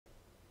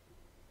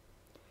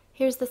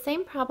Here's the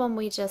same problem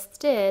we just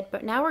did,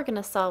 but now we're going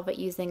to solve it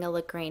using a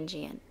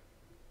Lagrangian.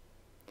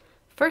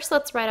 First,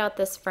 let's write out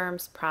this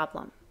firm's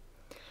problem.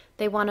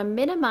 They want to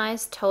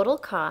minimize total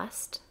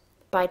cost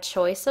by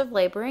choice of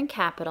labor and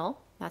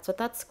capital. That's what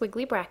that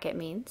squiggly bracket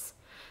means.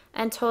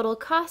 And total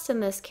cost in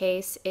this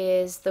case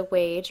is the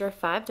wage, or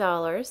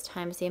 $5,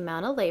 times the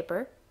amount of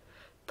labor,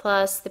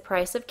 plus the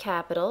price of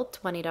capital,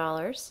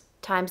 $20,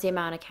 times the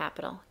amount of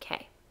capital,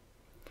 K.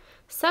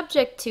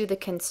 Subject to the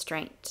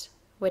constraint,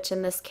 which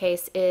in this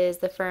case is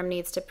the firm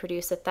needs to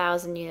produce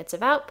 1,000 units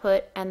of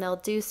output, and they'll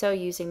do so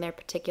using their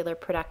particular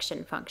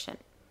production function.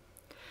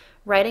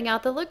 Writing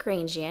out the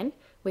Lagrangian,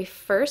 we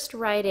first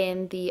write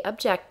in the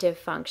objective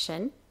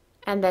function,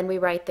 and then we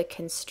write the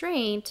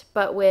constraint,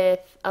 but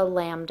with a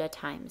lambda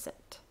times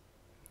it.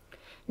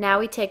 Now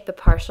we take the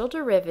partial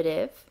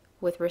derivative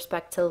with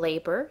respect to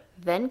labor,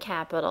 then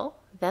capital,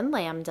 then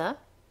lambda.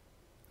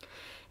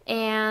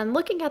 And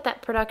looking at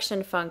that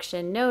production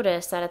function,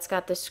 notice that it's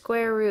got the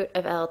square root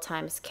of L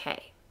times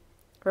K.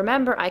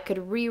 Remember, I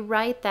could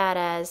rewrite that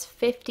as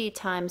 50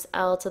 times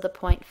L to the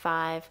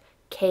 0.5,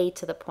 K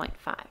to the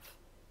 0.5.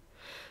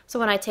 So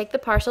when I take the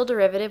partial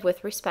derivative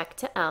with respect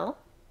to L,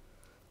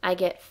 I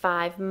get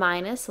 5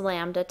 minus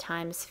lambda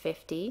times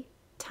 50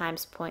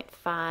 times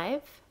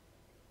 0.5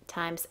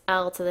 times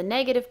L to the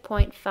negative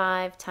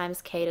 0.5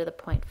 times K to the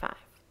 0.5.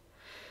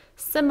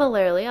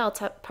 Similarly, I'll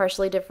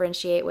partially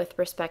differentiate with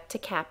respect to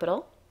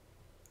capital.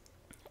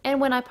 And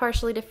when I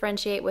partially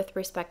differentiate with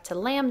respect to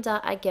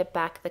lambda, I get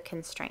back the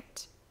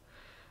constraint.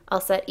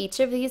 I'll set each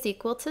of these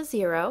equal to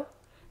 0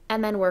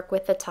 and then work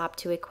with the top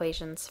two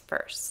equations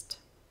first.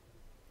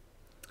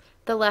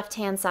 The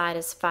left-hand side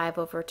is 5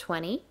 over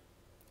 20.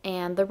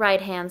 And the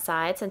right-hand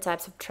side, since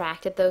I've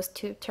subtracted those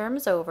two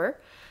terms over,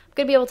 I'm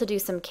going to be able to do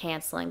some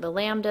canceling. The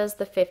lambdas,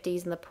 the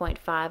 50s, and the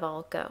 0.5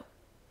 all go.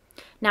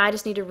 Now I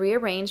just need to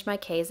rearrange my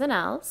K's and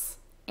L's,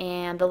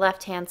 and the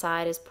left-hand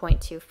side is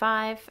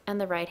 0.25,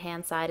 and the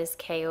right-hand side is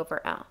K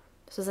over L.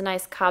 This is a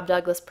nice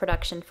Cobb-Douglas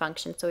production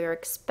function, so we are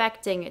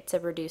expecting it to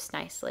reduce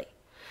nicely.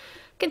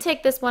 I can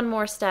take this one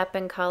more step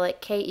and call it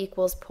K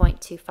equals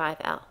 0.25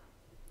 L.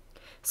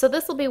 So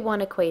this will be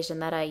one equation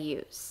that I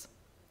use.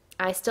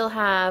 I still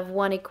have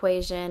one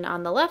equation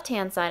on the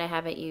left-hand side I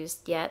haven't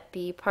used yet,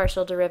 the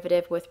partial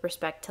derivative with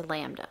respect to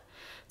lambda.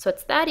 So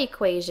it's that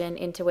equation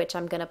into which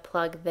I'm going to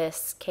plug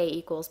this K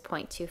equals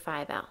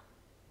 0.25 L.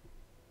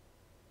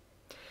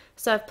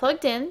 So I've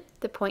plugged in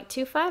the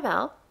 0.25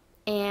 L,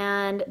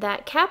 and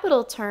that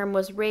capital term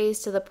was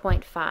raised to the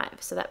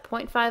 0.5. So that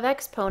 0.5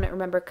 exponent,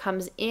 remember,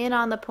 comes in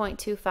on the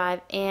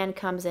 0.25 and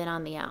comes in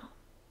on the L.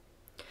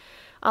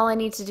 All I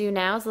need to do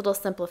now is a little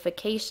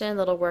simplification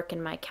that'll work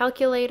in my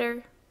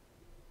calculator.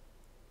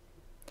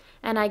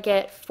 And I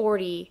get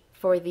 40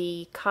 for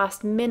the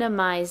cost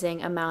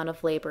minimizing amount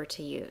of labor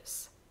to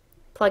use.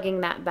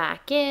 Plugging that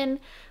back in,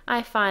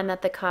 I find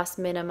that the cost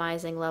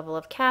minimizing level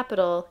of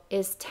capital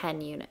is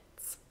 10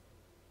 units.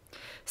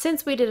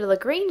 Since we did a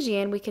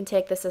Lagrangian, we can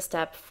take this a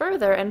step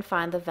further and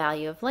find the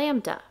value of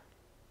lambda.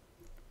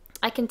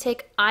 I can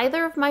take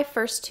either of my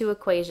first two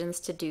equations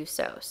to do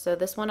so. So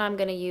this one I'm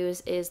going to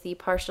use is the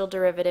partial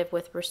derivative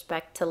with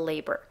respect to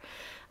labor.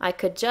 I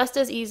could just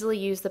as easily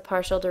use the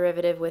partial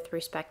derivative with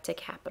respect to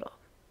capital.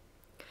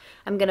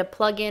 I'm going to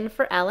plug in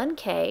for L and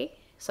K,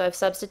 so I've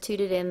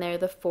substituted in there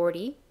the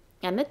 40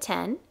 and the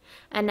 10,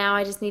 and now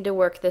I just need to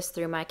work this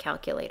through my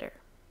calculator.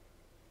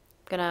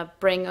 I'm going to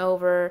bring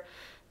over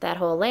that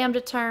whole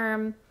lambda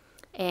term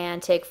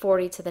and take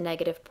 40 to the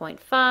negative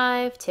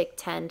 0.5, take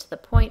 10 to the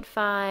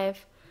 0.5,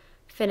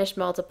 finish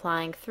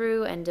multiplying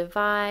through and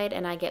divide,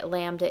 and I get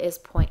lambda is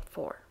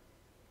 0.4.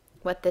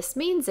 What this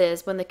means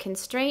is when the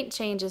constraint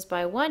changes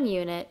by 1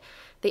 unit,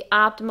 the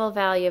optimal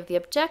value of the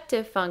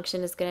objective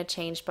function is going to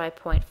change by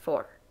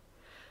 0.4.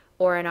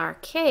 Or in our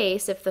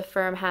case, if the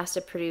firm has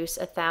to produce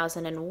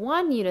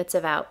 1,001 units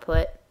of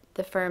output,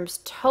 the firm's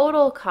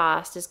total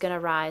cost is going to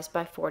rise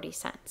by 40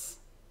 cents.